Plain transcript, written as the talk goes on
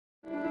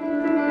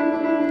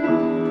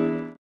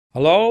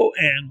Hello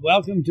and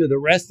welcome to the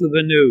rest of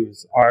the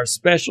news. Our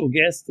special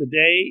guest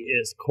today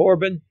is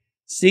Corbin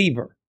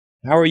Seaver.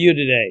 How are you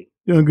today?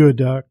 Doing good,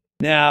 Doc.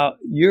 Now,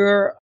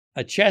 you're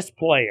a chess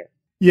player.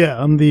 Yeah,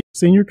 I'm the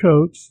senior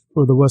coach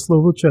for the West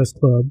Louisville Chess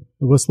Club.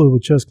 The West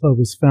Louisville Chess Club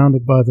was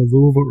founded by the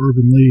Louisville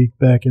Urban League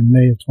back in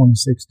May of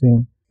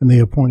 2016, and they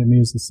appointed me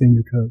as the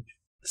senior coach.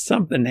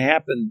 Something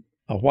happened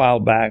a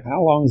while back.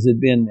 How long has it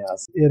been now?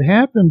 It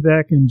happened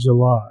back in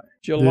July.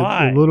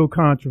 July. The little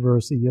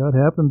controversy. Yeah, it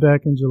happened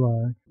back in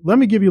July. Let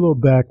me give you a little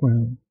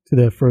background to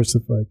that first,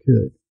 if I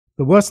could.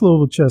 The West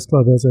Louisville Chess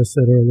Club, as I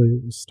said earlier,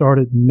 was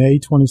started in May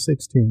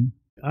 2016.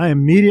 I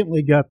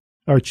immediately got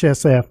our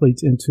chess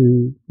athletes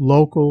into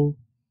local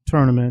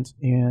tournaments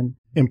and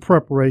in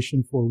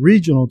preparation for a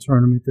regional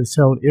tournament that's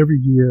held every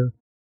year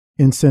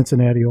in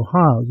Cincinnati,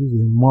 Ohio,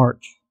 usually in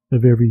March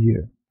of every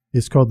year.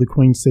 It's called the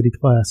Queen City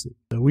Classic.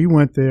 So we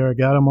went there,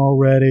 got them all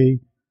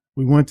ready.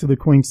 We went to the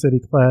Queen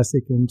City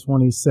Classic in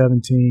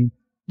 2017.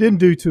 Didn't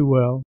do too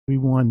well. We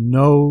won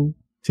no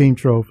team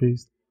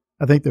trophies.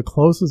 I think the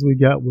closest we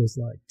got was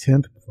like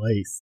 10th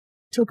place.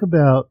 Took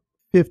about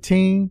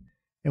 15,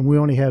 and we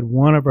only had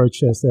one of our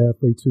chess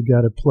athletes who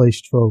got a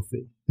place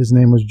trophy. His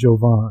name was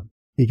Jovan.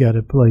 He got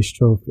a place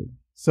trophy.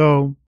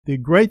 So the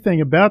great thing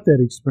about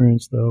that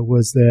experience, though,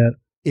 was that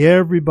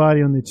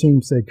everybody on the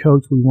team said,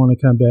 Coach, we want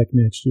to come back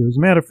next year. As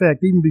a matter of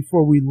fact, even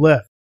before we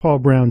left Paul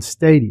Brown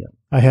Stadium,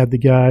 I had the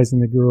guys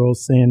and the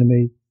girls saying to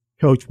me,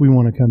 Coach, we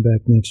want to come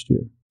back next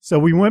year. So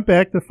we went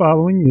back the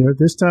following year.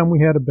 This time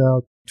we had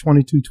about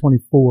 22,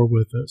 24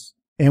 with us,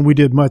 and we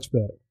did much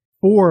better.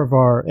 4 of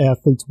our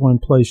athletes won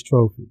place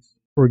trophies.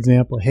 For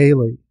example,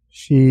 Haley,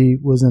 she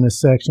was in a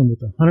section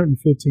with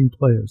 115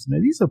 players. Now,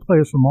 these are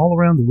players from all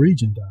around the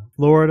region, Doc.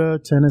 Florida,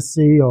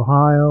 Tennessee,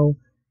 Ohio,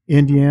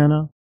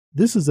 Indiana.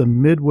 This is a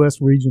Midwest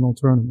regional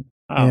tournament.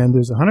 Wow. And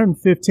there's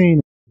 115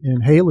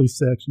 in Haley's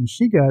section.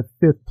 She got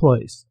 5th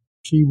place.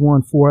 She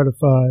won 4 out of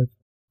 5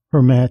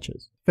 her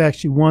matches. In fact,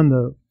 she won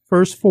the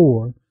first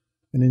 4,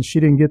 and then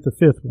she didn't get the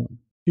 5th one.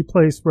 She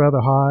placed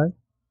rather high,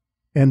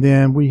 and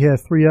then we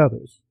had 3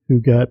 others who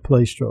got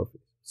place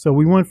trophies. So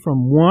we went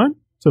from 1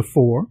 to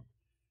 4,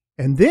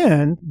 and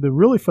then the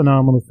really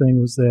phenomenal thing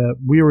was that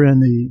we were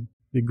in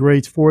the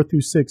grades 4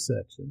 through 6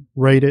 section,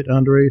 rated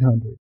under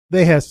 800.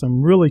 They had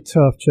some really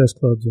tough chess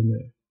clubs in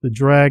there. The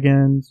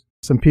Dragons,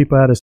 some people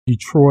out of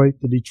Detroit.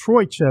 The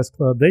Detroit Chess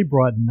Club, they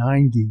brought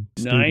 90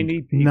 students.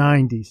 90 people?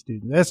 90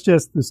 students. That's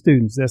just the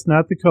students. That's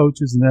not the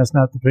coaches, and that's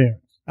not the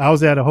parents. I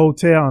was at a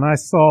hotel, and I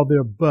saw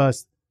their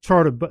bus,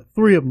 chartered, but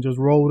 3 of them just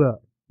rolled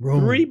up.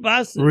 Boom. 3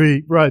 buses?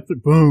 3, right.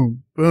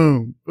 Boom,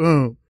 boom,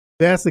 boom.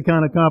 That's the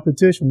kind of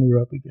competition we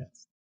were up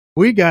against.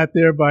 We got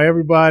there by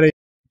everybody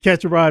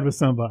catch a ride with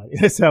somebody.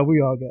 That's how we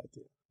all got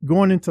there.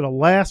 Going into the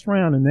last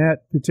round in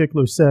that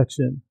particular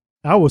section,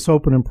 I was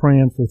hoping and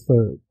praying for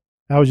 3rd.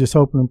 I was just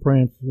hoping and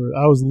praying for,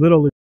 I was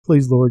literally,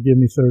 please, Lord, give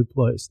me 3rd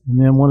place. And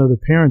then one of the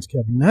parents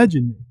kept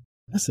nudging me.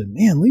 I said,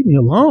 man, leave me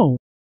alone.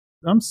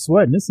 I'm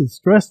sweating. This is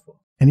stressful.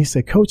 And he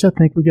said, Coach, I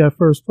think we got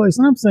 1st place.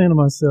 And I'm saying to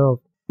myself,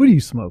 what are you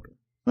smoking?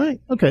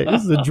 Right? Okay,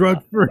 this is a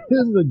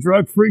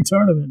drug-free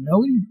tournament.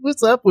 Now,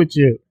 what's up with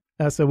you?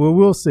 I said, well,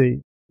 we'll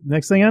see.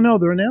 Next thing I know,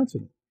 they're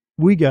announcing it.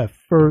 We got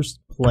 1st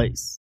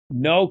place.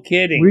 No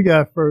kidding. We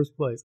got 1st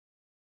place.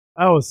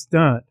 I was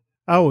stunned.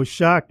 I was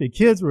shocked. The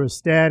kids were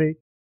ecstatic.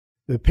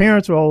 The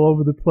parents were all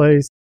over the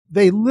place.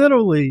 They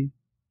literally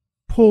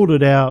pulled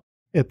it out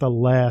at the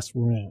last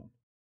round.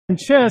 In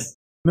chess,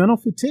 mental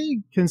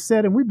fatigue can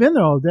set in. We've been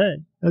there all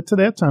day. To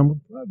that time,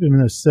 we've probably been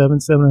there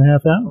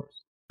 7.5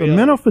 hours. But Really?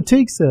 mental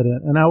fatigue set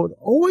in. And I would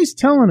always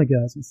tell the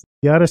guys,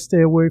 you got to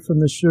stay away from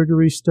the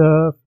sugary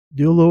stuff.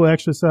 Do a little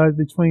exercise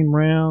between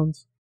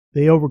rounds.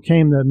 They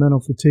overcame that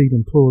mental fatigue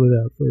and pulled it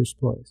out 1st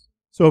place.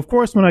 So, of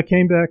course, when I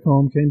came back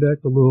home, came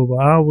back to Louisville,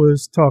 I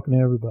was talking to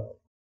everybody.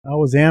 I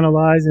was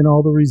analyzing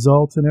all the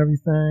results and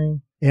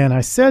everything. And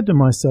I said to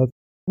myself,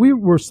 we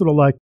were sort of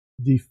like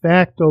de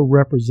facto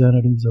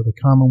representatives of the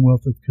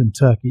Commonwealth of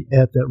Kentucky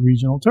at that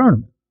regional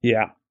tournament.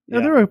 Yeah.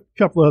 Now, there were a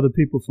couple of other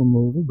people from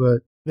Louisville,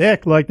 but they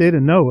act like they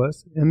didn't know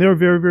us. And there were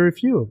very, very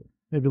few of them.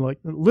 Maybe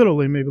like 2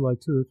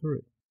 or 3.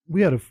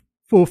 We had a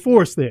full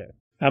force there.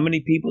 How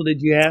many people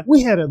did you have?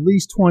 We had at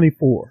least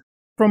 24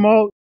 from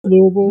all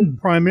Louisville,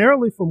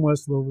 primarily from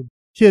West Louisville.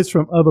 Kids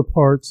from other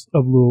parts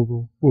of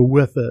Louisville were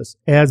with us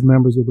as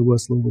members of the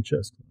West Louisville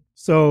Chess Club.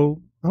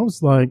 So I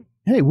was like,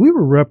 hey, we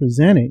were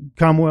representing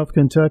Commonwealth,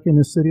 Kentucky, and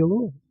the city of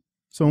Louisville.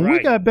 So when we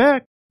got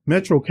back,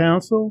 Metro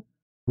Council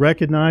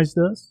recognized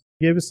us,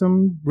 gave us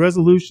some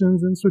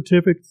resolutions and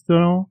certificates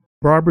and all.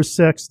 Barbara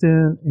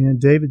Sexton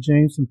and David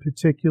James in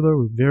particular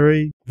were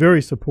very,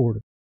 very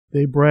supportive.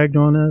 They bragged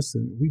on us,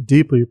 and we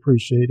deeply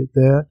appreciated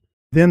that.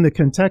 Then the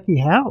Kentucky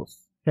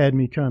House had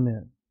me come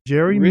in.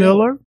 Jerry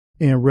Miller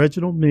and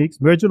Reginald Meeks.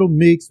 Reginald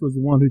Meeks was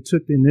the one who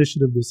took the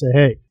initiative to say,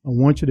 hey, I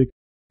want you to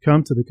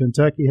come to the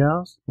Kentucky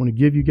House. I want to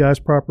give you guys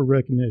proper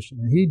recognition.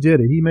 And he did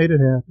it. He made it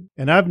happen.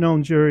 And I've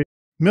known Jerry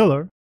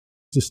Miller,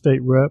 the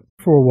state rep,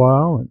 for a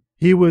while, and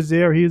he was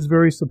there. He was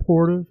very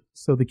supportive.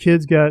 So the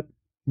kids got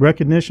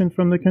recognition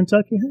from the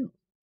Kentucky House.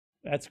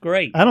 That's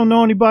great. I don't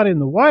know anybody in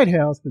the White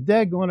House, but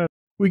daggone it,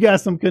 we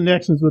got some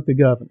connections with the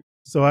governor.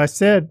 So I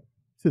said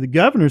to the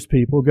governor's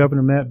people,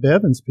 Governor Matt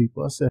Bevin's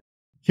people, I said,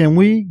 can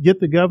we get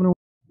the governor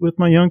with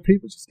my young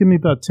people? Just give me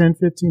about 10,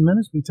 15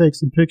 minutes. We take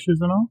some pictures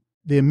and all.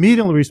 They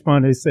immediately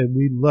responded. They said,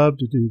 we'd love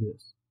to do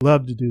this.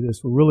 Love to do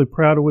this. We're really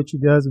proud of what you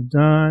guys have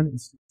done.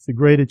 It's a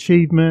great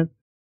achievement.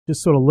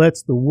 Just sort of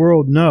lets the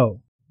world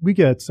know we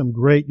got some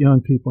great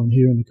young people in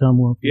here in the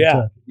Commonwealth of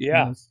Kentucky.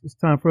 Yeah. It's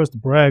time for us to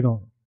brag on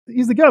him.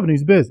 He's the governor.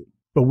 He's busy.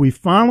 But we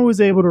finally was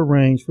able to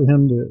arrange for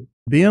him to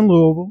be in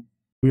Louisville.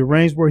 We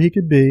arranged where he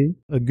could be.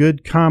 A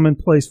good common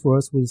place for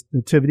us was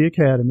Nativity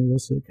Academy.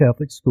 That's a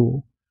Catholic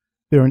school.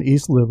 They're in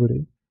East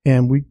Liberty.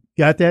 And we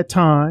got that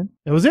time.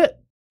 That was it.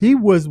 He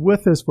was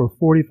with us for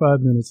 45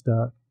 minutes,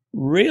 Doc.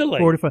 Really?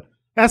 45.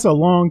 That's a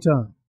long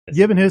time.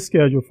 Given his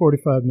schedule,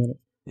 45 minutes.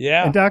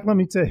 Yeah. And Doc, let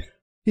me tell you,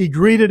 he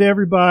greeted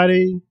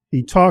everybody.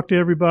 He talked to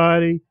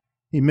everybody.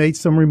 He made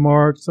some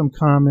remarks, some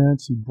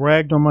comments. He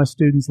bragged on my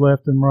students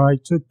left and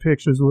right, took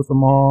pictures with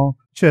them all.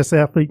 Chess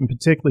athlete in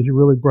particular, he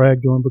really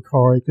bragged on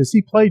Bakari because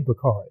he played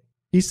Bakari.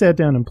 He sat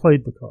down and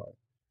played Bakari.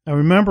 I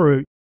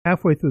remember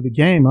halfway through the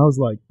game, I was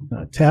like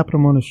tapping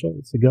him on the shoulder.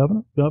 It's the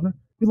governor.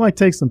 We'd like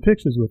to take some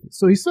pictures with you.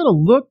 So he sort of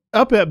looked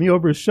up at me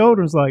over his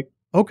shoulder and was like,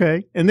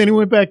 okay. And then he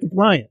went back to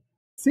playing.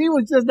 See, he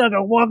was just not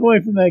going to walk away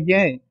from that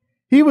game.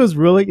 He was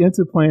really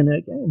into playing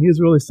that game. He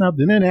was really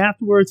something. And then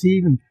afterwards, he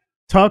even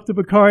talked to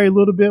Bakari a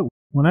little bit.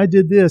 When I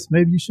did this,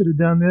 maybe you should have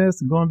done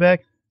this, and going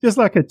back, just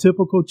like a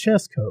typical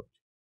chess coach.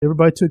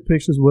 Everybody took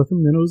pictures with him,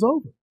 and then it was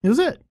over. It was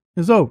it.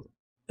 It was over.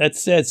 That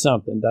said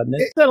something, doesn't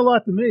it? It said a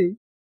lot to me.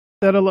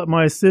 Said a lot.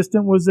 My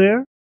assistant was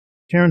there.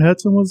 Karen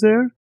Hudson was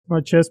there.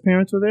 My chess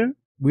parents were there.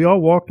 We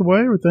all walked away.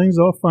 Everything's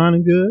all fine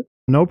and good.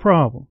 No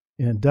problem.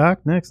 And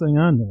Doc, next thing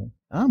I know,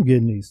 I'm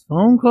getting these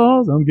phone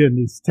calls. I'm getting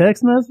these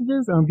text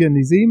messages. I'm getting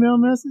these email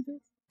messages.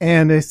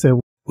 And they said,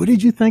 what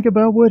did you think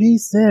about what he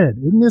said?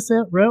 Isn't this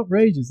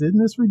outrageous?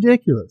 Isn't this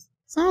ridiculous?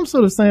 So I'm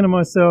sort of saying to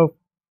myself,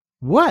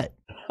 what?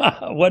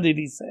 What did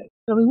he say?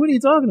 I mean, what are you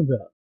talking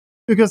about?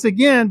 Because,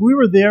 again, we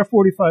were there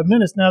 45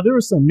 minutes. Now, there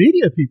were some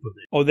media people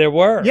there. Oh, there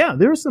were? Yeah,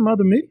 there were some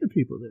other media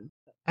people there.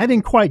 I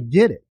didn't quite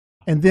get it.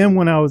 And then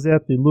when I was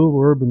at the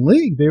Louisville Urban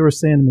League, they were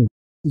saying to me,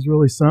 this is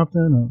really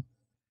something. Or,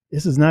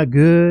 this is not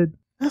good.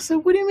 I said,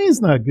 what do you mean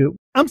it's not good?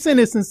 I'm saying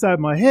this inside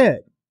my head.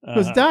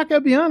 Because, Doc,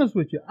 I'll be honest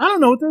with you, I don't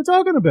know what they're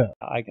talking about.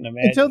 I can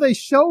imagine. Until they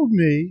showed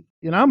me,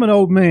 and I'm an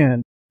old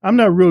man, I'm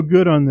not real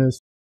good on this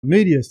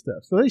media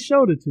stuff. So they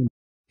showed it to me.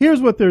 Here's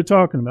what they're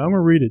talking about. I'm going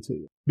to read it to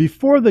you.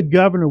 Before the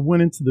governor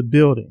went into the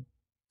building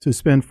to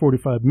spend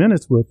 45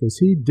 minutes with us,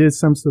 he did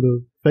some sort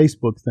of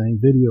Facebook thing,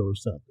 video or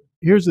something.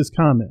 Here's his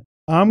comment.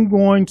 I'm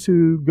going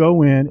to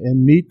go in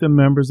and meet the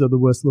members of the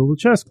West Louisville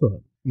Chess Club.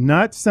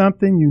 Not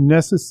something you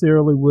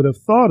necessarily would have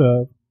thought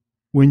of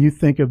when you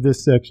think of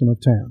this section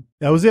of town.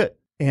 That was it.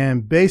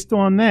 And based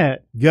on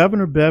that,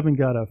 Governor Bevin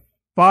got a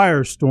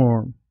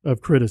firestorm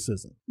of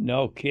criticism.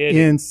 No kidding.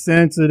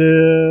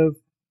 Insensitive,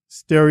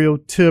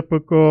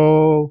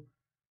 stereotypical,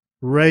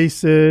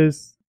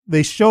 racist.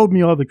 They showed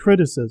me all the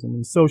criticism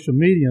in social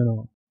media and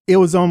all. It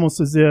was almost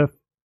as if,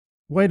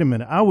 wait a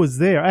minute, I was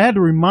there. I had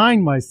to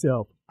remind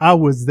myself I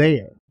was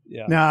there.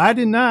 Yeah. Now, I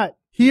did not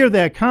hear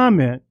that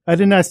comment. I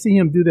did not see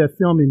him do that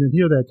filming and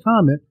hear that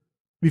comment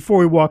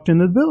before he walked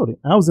into the building.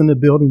 I was in the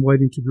building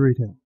waiting to greet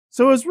him.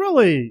 So it was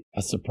really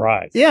a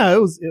surprise. Yeah, I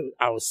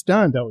was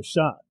stunned. I was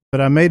shocked. But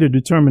I made a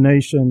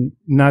determination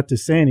not to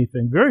say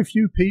anything. Very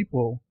few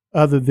people,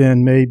 other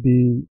than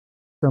maybe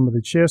some of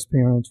the chess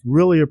parents,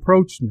 really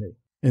approached me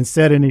and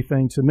said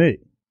anything to me.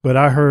 But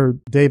I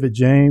heard David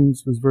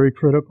James was very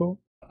critical.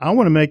 I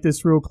want to make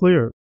this real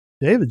clear.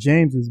 David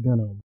James has been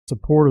a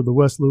supporter of the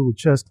West Louisville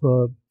Chess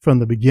Club from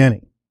the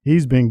beginning.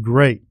 He's been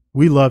great.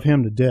 We love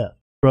him to death.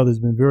 Brother's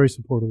been very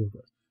supportive of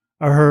us.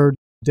 I heard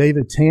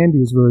David Tandy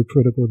is very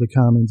critical of the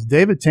comments.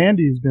 David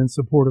Tandy has been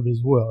supportive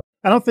as well.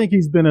 I don't think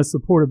he's been as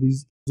supportive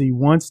as he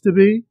wants to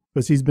be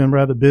because he's been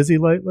rather busy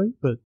lately,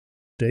 but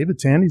David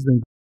Tandy's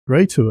been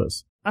great to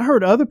us. I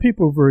heard other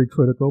people very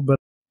critical, but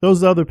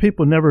those other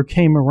people never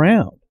came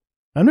around.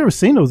 I've never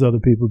seen those other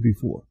people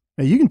before.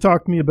 Now, you can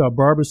talk to me about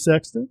Barbara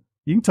Sexton.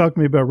 You can talk to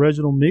me about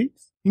Reginald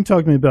Meeks. You can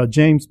talk to me about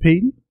James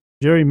Peden,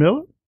 Jerry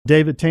Miller,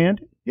 David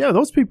Tandy. Yeah,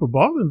 those people have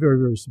all been very,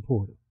 very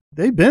supportive.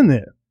 They've been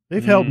there.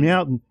 They've helped me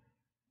out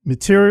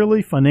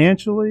materially,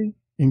 financially,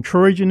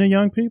 encouraging the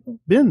young people.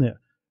 Been there.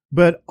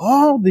 But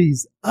all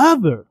these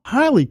other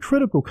highly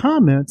critical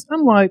comments,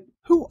 I'm like,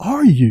 who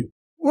are you?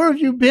 Where have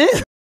you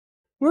been?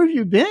 Where have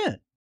you been?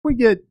 We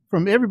get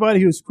from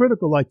everybody who's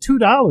critical like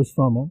 $2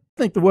 from them.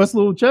 I think the West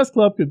Louisville Chess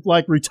Club could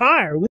like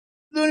retire. We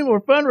don't do any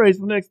more fundraising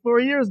for the next 4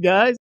 years,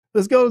 guys.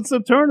 Let's go to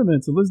some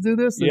tournaments and let's do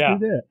this, let's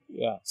do that.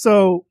 Yeah.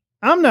 So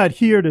I'm not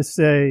here to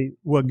say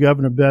what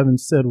Governor Bevin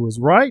said was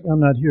right.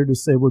 I'm not here to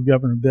say what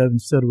Governor Bevin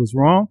said was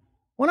wrong.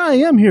 What I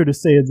am here to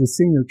say as a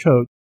senior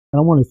coach, and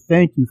I want to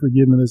thank you for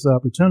giving this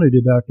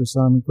opportunity, Dr.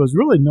 Simon, because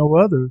really no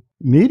other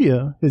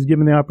media has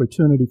given the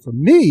opportunity for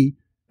me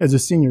as a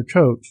senior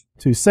coach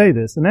to say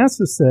this. And that's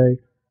to say,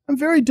 I'm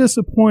very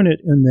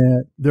disappointed in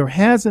that there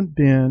hasn't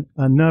been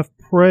enough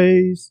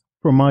praise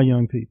for my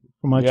young people,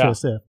 for my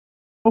chess athletes.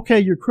 Okay,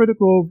 you're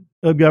critical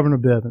of Governor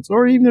Bevins,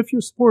 or even if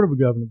you're supportive of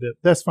Governor Bevins,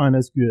 that's fine,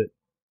 that's good.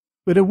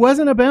 But it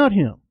wasn't about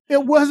him.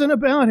 It wasn't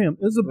about him.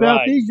 It was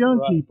about these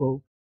young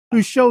people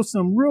who show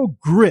some real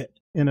grit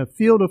in a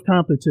field of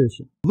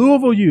competition.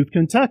 Louisville youth,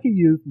 Kentucky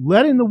youth,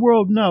 letting the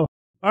world know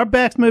our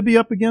backs may be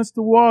up against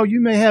the wall.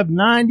 You may have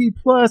 90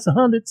 plus,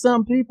 100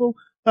 some people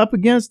up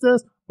against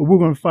us, but we're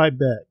going to fight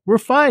back. We're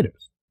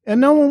fighters. And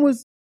no one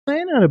was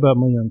saying that about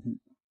my young people.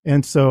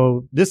 And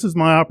so this is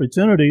my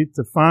opportunity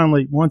to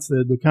finally, once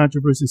the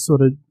controversy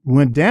sort of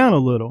went down a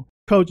little,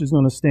 coach is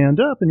going to stand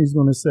up and he's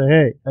going to say,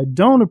 hey, I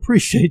don't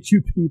appreciate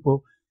you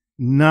people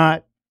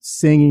not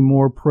singing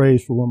more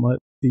praise for what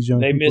these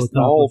young people missed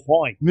the whole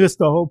point. Missed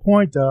the whole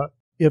point, Doc.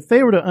 If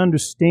they were to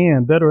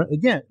understand better,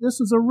 again, this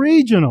is a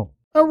regional.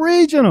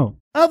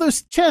 Other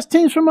chess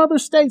teams from other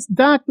states,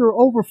 Doc, there are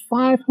over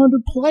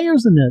 500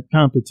 players in that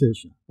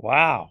competition.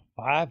 Wow,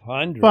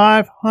 500.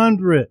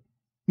 500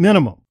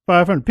 minimum.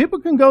 500. People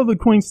can go to the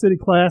Queen City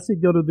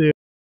Classic, go to their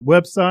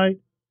website,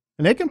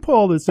 and they can pull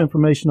all this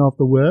information off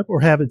the web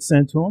or have it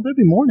sent to them.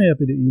 They'd be more than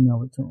happy to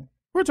email it to them.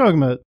 We're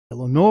talking about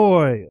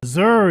Illinois,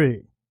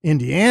 Missouri,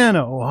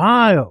 Indiana,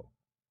 Ohio,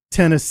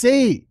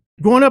 Tennessee,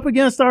 going up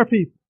against our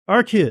people,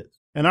 our kids,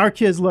 and our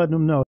kids letting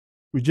them know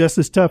we're just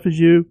as tough as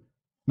you,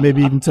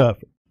 maybe even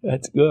tougher.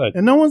 That's good.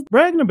 And no one's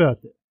bragging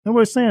about that.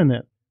 Nobody's saying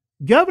that.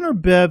 Governor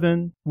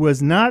Bevin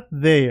was not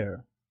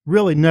there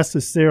really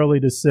necessarily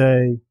to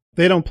say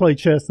they don't play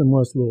chess in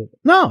West Louisville.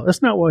 No,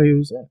 that's not why he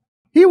was there.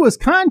 He was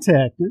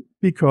contacted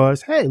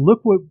because, hey, look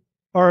what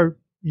our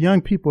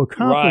young people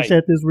accomplished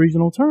at this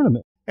regional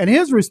tournament. And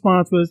his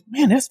response was,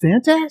 man, that's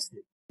fantastic.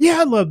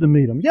 Yeah, I'd love to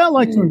meet them. Yeah, I'd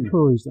like to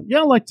encourage them. Yeah,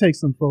 I'd like to take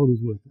some photos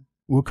with them.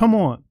 Well, come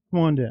on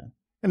down.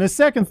 And the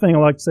second thing I'd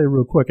like to say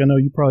real quick, I know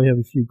you probably have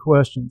a few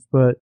questions,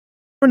 but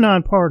we're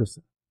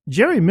nonpartisan.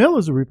 Jerry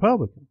Miller's a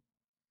Republican.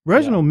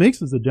 Reginald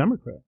Meeks is a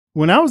Democrat.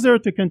 When I was there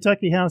at the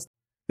Kentucky House,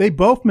 they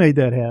both made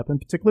that happen,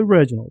 particularly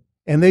Reginald.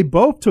 And they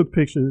both took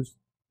pictures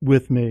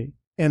with me.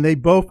 And they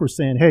both were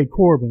saying, hey,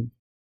 Corbin,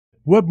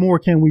 what more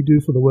can we do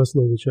for the West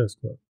Louisville Chess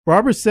Club?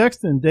 Barbara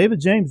Sexton, David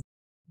James,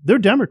 they're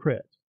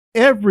Democrats.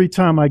 Every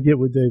time I get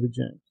with David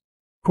James,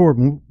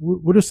 Corbin,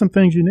 what are some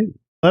things you need?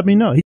 Let me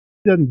know. He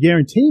doesn't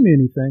guarantee me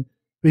anything,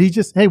 but he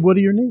just, hey, what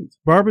are your needs?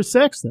 Barbara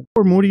Sexton,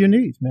 Corbin, what are your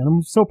needs, man?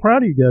 I'm so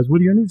proud of you guys.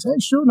 What are your needs? Hey,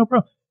 sure, no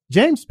problem.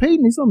 James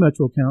Payton, he's on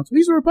Metro Council.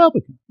 He's a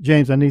Republican.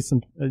 James, I need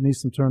some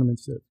tournament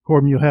sets.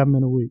 Corbin, you'll have them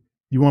in a week.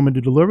 You want me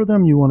to deliver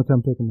them? You want to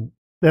come pick them up?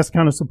 That's the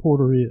kind of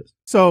supporter he is.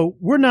 So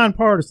we're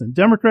nonpartisan.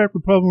 Democrat,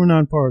 Republican, we're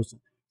nonpartisan.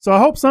 So I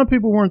hope some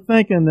people weren't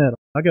thinking that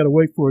I got to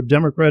wait for a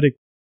Democratic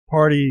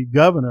Party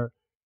governor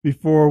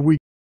before we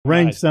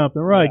arrange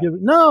something. Right. Yeah.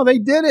 No, they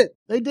did it.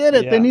 They did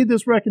it. Yeah. They need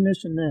this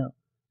recognition now.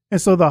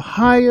 And so the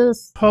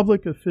highest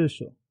public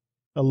official,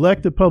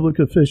 elected public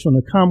official in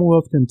the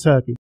Commonwealth of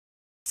Kentucky,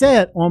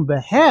 said on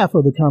behalf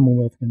of the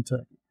Commonwealth of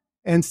Kentucky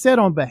and said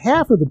on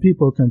behalf of the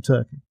people of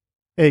Kentucky,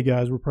 hey,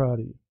 guys, we're proud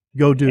of you.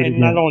 Go do it again.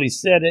 And not only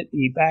said it,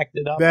 he backed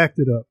it up. Backed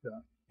it up,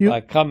 Doc.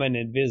 By coming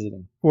and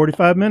visiting.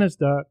 45 minutes,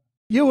 Doc.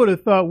 You would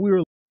have thought we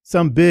were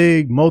some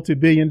big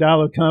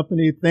multi-billion-dollar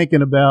company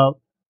thinking about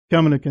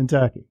coming to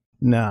Kentucky.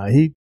 Nah,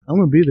 I'm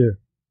going to be there.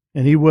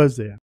 And he was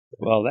there.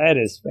 Well, that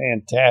is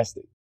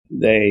fantastic.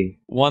 They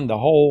won the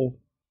whole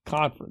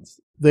conference.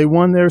 They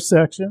won their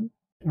section.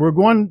 We're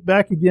going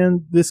back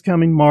again this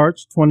coming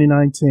March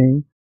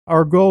 2019.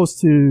 Our goal is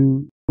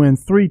to win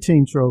 3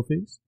 team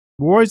trophies.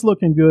 We're always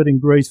looking good in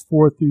grades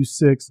 4 through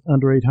 6,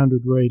 under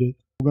 800 rated.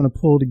 We're going to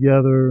pull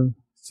together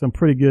some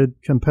pretty good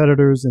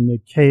competitors in the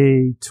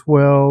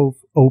K-12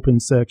 open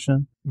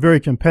section. Very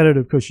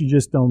competitive because you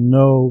just don't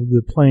know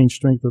the playing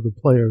strength of the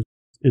players.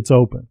 It's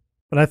open.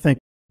 But I think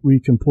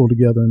we can pull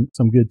together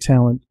some good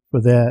talent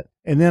for that.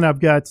 And then I've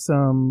got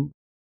some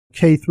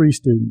K-3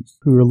 students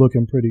who are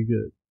looking pretty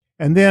good.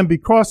 And then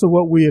because of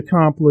what we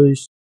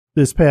accomplished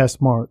this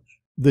past March,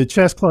 the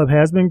chess club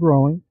has been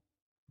growing.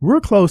 We're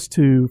close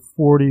to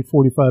 40,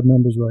 45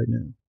 members right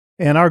now.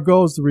 And our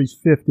goal is to reach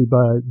 50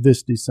 by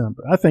this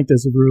December. I think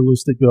that's a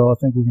realistic goal. I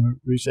think we're going to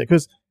reach that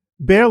because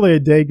barely a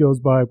day goes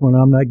by when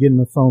I'm not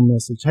getting a phone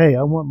message. Hey,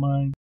 I want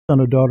my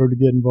son or daughter to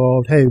get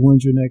involved. Hey,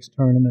 when's your next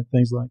tournament?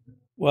 Things like that.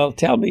 Well,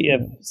 tell me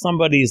if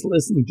somebody's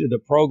listening to the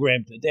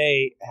program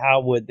today,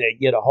 how would they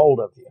get a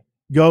hold of you?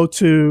 Go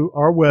to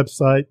our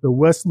website, the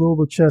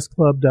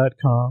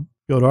westlouisvillechessclub.com.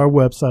 Go to our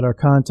website. Our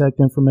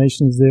contact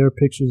information is there.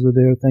 Pictures are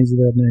there, things of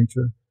that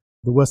nature.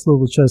 The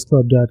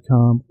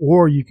westlouisvillechessclub.com,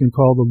 or you can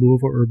call the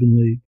Louisville Urban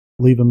League.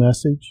 Leave a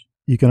message.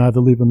 You can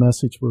either leave a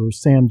message for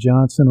Sam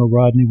Johnson or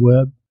Rodney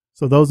Webb.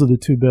 So those are the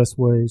 2 best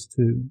ways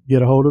to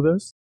get a hold of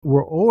us.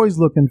 We're always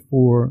looking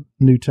for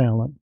new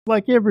talent.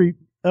 Like every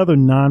other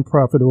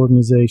nonprofit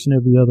organization,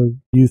 every other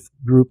youth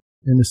group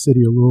in the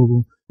city of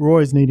Louisville, we're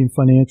always needing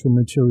financial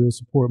material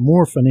support,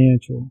 more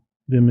financial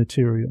than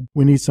material.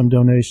 We need some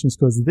donations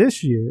because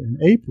this year in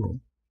April,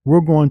 we're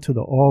going to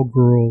the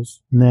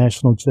All-Girls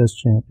National Chess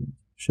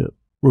Championship.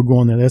 We're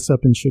going there. That's up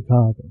in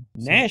Chicago.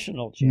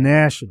 National.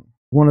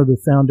 One of the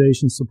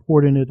foundations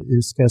supporting it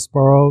is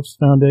Kasparov's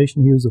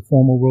foundation. He was a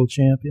former world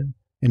champion,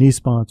 and he's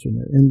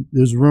sponsoring it. And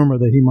there's rumor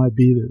that he might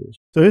be there.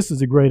 So this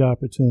is a great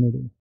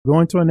opportunity.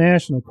 Going to a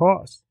national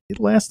cost. It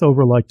lasts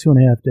over like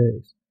 2.5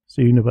 days.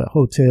 So you know about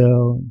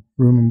hotel, and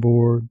room and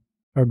board.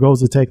 Our goal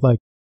is to take like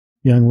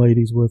young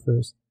ladies with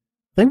us.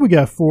 I think we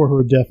got 4 who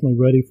are definitely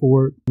ready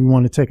for it. We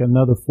want to take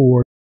another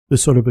 4 to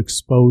sort of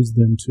expose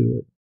them to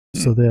it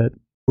so that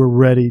we're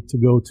ready to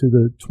go to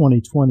the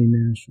 2020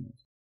 Nationals.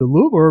 The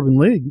Louisville Urban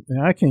League,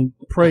 I can't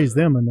praise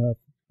them enough.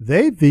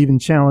 They've even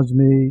challenged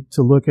me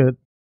to look at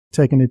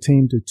taking a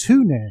team to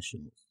 2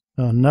 Nationals.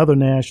 Another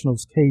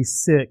Nationals,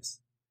 K6,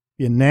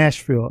 in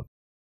Nashville.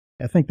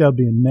 I think that'll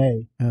be in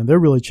May. And they're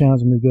really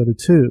challenging me to go to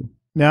 2.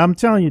 Now, I'm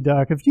telling you,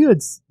 Doc, if you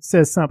had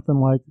said something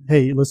like,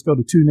 hey, let's go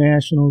to 2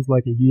 Nationals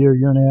like a year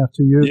and a half,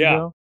 2 years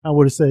ago, I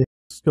would have said,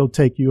 let's go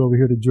take you over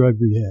here to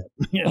drug rehab.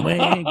 We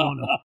ain't going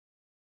to.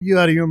 You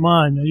out of your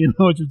mind. Now, you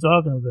know what you're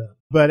talking about.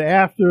 But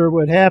after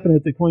what happened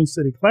at the Queen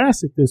City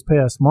Classic this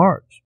past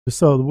March,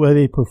 so the way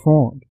they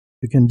performed,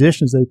 the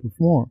conditions they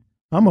performed,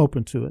 I'm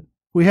open to it.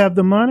 We have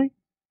the money,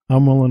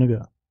 I'm willing to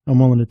go. I'm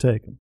willing to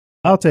take them.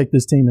 I'll take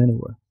this team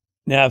anywhere.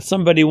 Now, if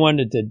somebody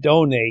wanted to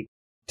donate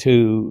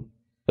to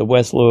the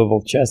West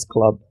Louisville Chess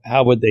Club,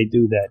 how would they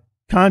do that?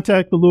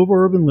 Contact the Louisville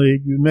Urban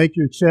League. You make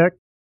your check,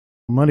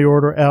 money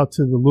order out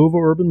to the Louisville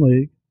Urban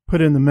League.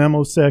 Put in the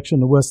memo section,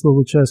 the West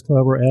Louisville Chess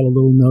Club, or add a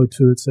little note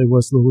to it, say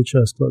West Louisville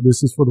Chess Club.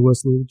 This is for the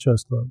West Louisville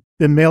Chess Club.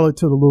 Then mail it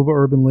to the Louisville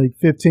Urban League,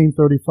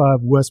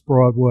 1535 West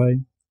Broadway,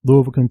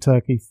 Louisville,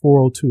 Kentucky,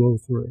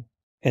 40203.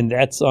 And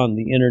that's on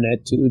the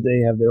internet, too? They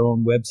have their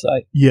own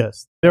website?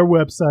 Yes. Their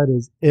website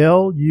is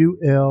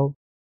lul.org.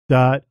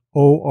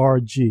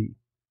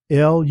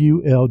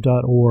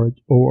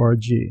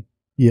 lul.org.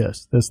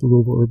 Yes, that's the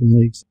Louisville Urban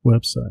League's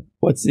website.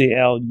 What's the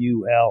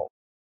LUL?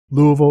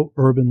 Louisville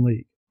Urban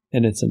League.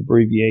 And it's an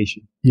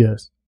abbreviation.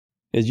 Yes.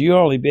 Because you've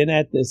only been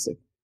at this a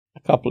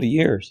couple of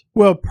years.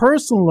 Well,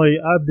 personally,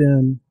 I've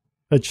been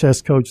a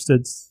chess coach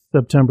since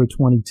September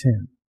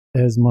 2010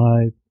 as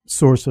my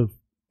source of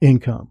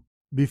income.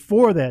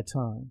 Before that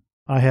time,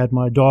 I had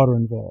my daughter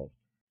involved.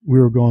 We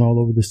were going all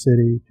over the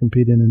city,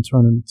 competing in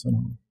tournaments and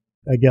all.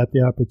 I got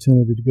the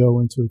opportunity to go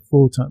into it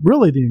full-time.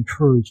 Really, the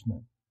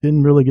encouragement.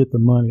 Didn't really get the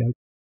money. I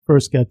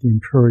first got the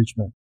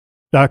encouragement.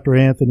 Dr.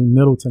 Anthony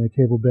Middleton at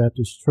Cable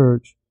Baptist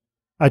Church,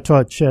 I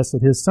taught chess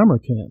at his summer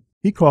camp.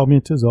 He called me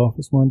into his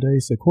office one day. He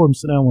said, Corbin,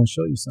 sit down. I want to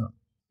show you something.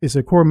 He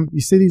said, Corbin, you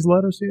see these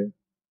letters here?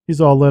 These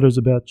are all letters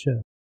about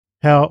chess.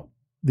 How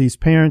these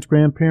parents,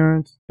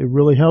 grandparents, it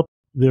really helped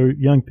their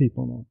young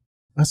people now.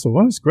 I said,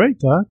 well, that's great,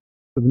 Doc.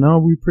 But no,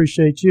 we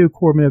appreciate you.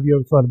 Corbin, have you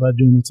ever thought about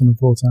doing this on a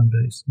full-time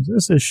basis? I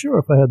said, sure,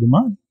 if I had the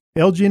money.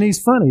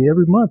 LG&E's funny.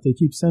 Every month they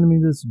keep sending me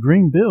this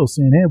green bill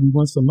saying, hey, we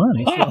want some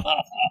money. So, I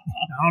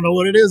don't know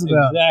what it is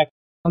about. Exactly.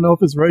 I don't know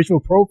if it's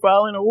racial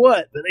profiling or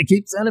what, but they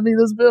keep sending me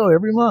this bill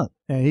every month.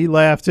 And he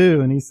laughed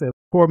too, and he said,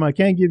 Corbin, I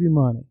can't give you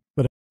money,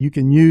 but you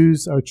can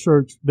use our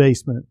church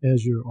basement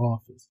as your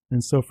office.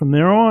 And so from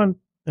there on,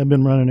 I've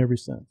been running ever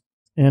since.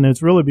 And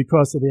it's really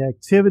because of the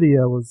activity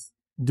I was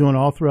doing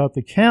all throughout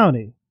the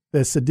county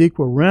that Sadiqa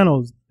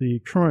Reynolds, the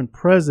current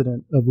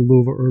president of the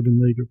Louisville Urban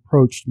League,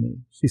 approached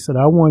me. She said,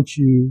 I want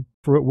you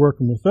for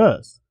working with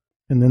us.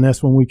 And then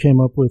that's when we came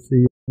up with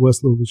the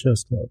West Louisville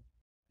Chess Club.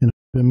 And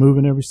I've been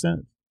moving ever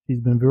since. She's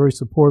been very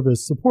supportive,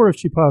 as supportive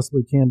she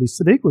possibly can be.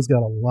 Sadiqa's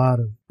got a lot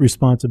of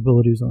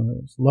responsibilities on her.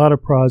 A lot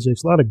of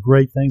projects, a lot of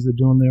great things they're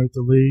doing there at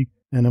the league.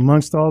 And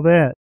amongst all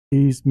that,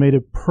 he's made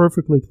it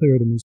perfectly clear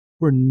to me,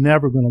 we're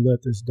never going to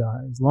let this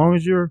die. As long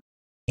as you're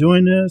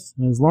doing this,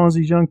 and as long as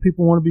these young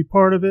people want to be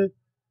part of it,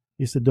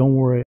 he said, don't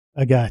worry,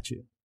 I got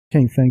you.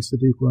 Can't thank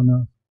Sadiqa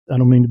enough. I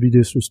don't mean to be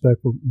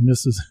disrespectful,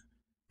 Mrs.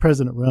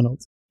 President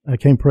Reynolds. I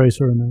can't praise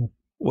her enough.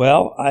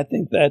 Well, I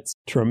think that's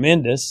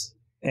tremendous.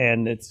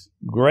 And it's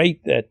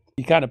great that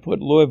you kind of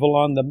put Louisville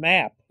on the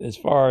map as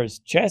far as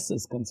chess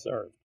is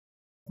concerned.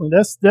 Well,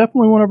 that's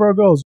definitely one of our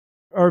goals.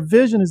 Our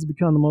vision is to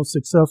become the most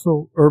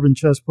successful urban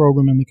chess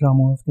program in the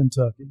Commonwealth of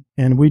Kentucky.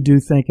 And we do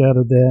think out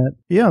of that,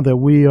 that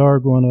we are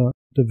going to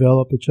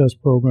develop a chess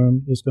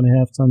program that's going to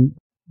have some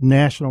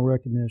national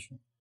recognition.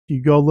 If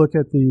you go look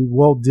at the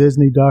Walt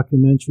Disney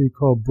documentary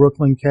called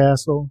Brooklyn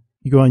Castle,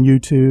 you go on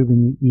YouTube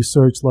and you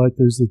search like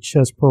there's a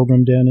chess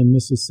program down in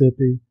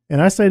Mississippi.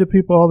 And I say to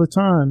people all the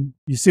time,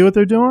 you see what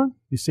they're doing?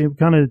 You see what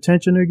kind of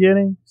attention they're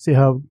getting? See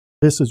how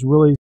this is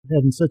really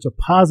having such a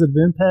positive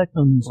impact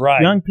on these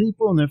young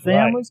people and their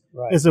families?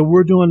 Right. And so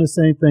we're doing the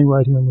same thing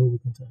right here in Louisville,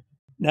 Kentucky.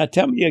 Now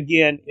tell me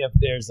again, if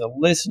there's a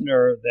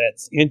listener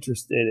that's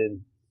interested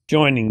in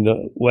joining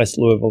the West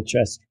Louisville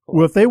Chess Club.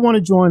 Well, if they want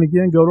to join,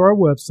 again, go to our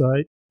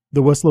website,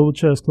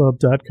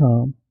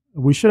 thewestlouisvillechessclub.com.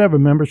 We should have a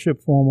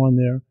membership form on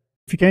there.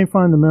 If you can't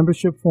find the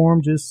membership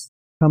form, just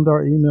come to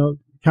our email,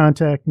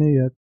 contact me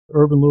at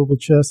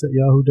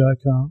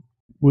urbanlouisvillechess@yahoo.com.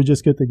 We'll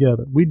just get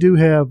together. We do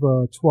have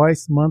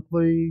twice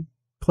monthly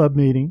club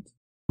meetings.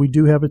 We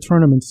do have a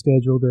tournament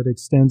schedule that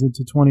extends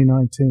into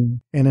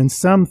 2019. And in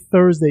some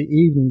Thursday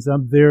evenings,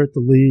 I'm there at the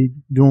league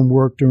doing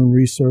work, doing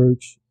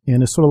research.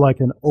 And it's sort of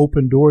like an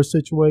open door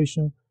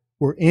situation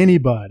where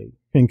anybody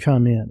can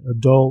come in,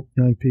 adult,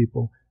 young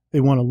people.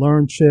 They want to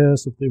learn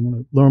chess, if they want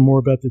to learn more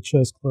about the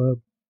chess club,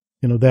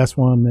 that's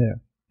why I'm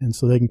there. And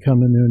so they can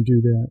come in there and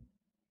do that.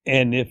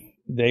 And if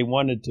they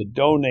wanted to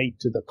donate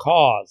to the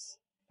cause,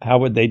 how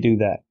would they do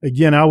that?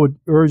 Again, I would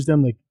urge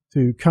them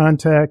to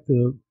contact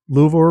the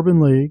Louisville Urban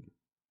League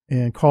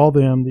and call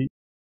them. You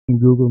can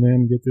Google them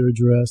and get their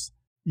address.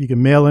 You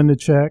can mail in the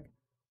check,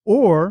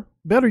 or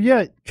better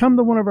yet, come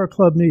to one of our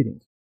club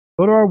meetings.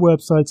 Go to our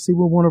website, see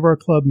what one of our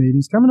club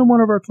meetings. Come into one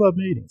of our club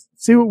meetings.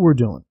 See what we're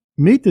doing.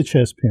 Meet the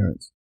chess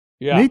parents.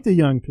 Yeah. Meet the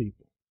young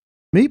people.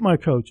 Meet my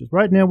coaches.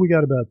 Right now, we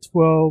got about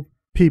 12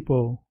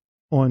 people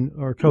on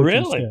our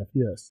coaching staff.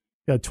 Yes.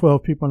 Got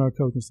 12 people on our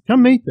coaching staff.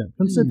 Come meet them.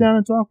 Come sit down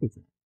and talk with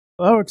them.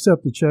 I'll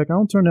accept the check. I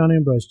don't turn down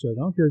anybody's check.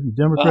 I don't care if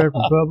you're Democrat,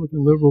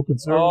 Republican, liberal,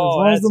 conservative.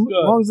 As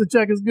long as the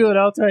check is good,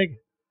 I'll take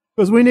it.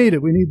 Because we need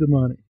it. We need the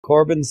money.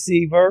 Corbin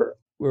Seaver,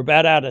 we're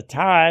about out of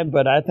time,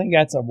 but I think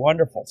that's a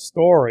wonderful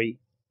story.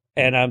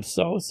 And I'm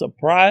so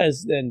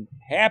surprised and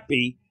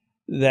happy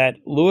that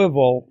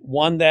Louisville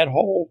won that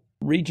whole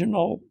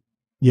regional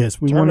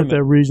Yes, we tournament. wanted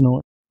that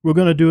regional. We're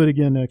going to do it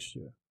again next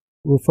year.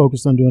 We're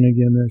focused on doing it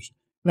again next year.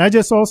 And I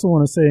just also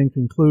want to say in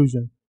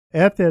conclusion,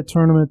 at that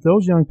tournament,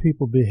 those young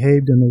people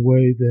behaved in a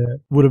way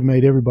that would have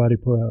made everybody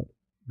proud.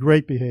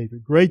 Great behavior,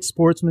 great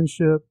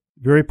sportsmanship,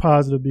 very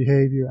positive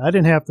behavior. I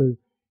didn't have to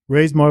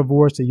raise my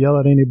voice to yell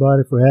at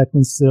anybody for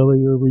acting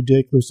silly or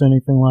ridiculous,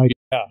 anything like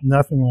that.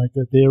 Nothing like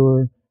that.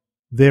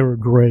 They were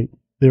great.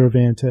 They were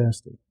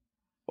fantastic.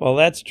 Well,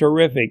 that's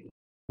terrific.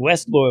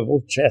 West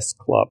Louisville Chess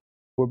Club.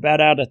 We're about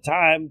out of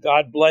time.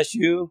 God bless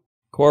you.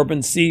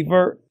 Corbin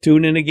Seaver.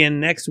 Tune in again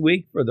next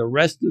week for the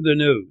rest of the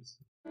news.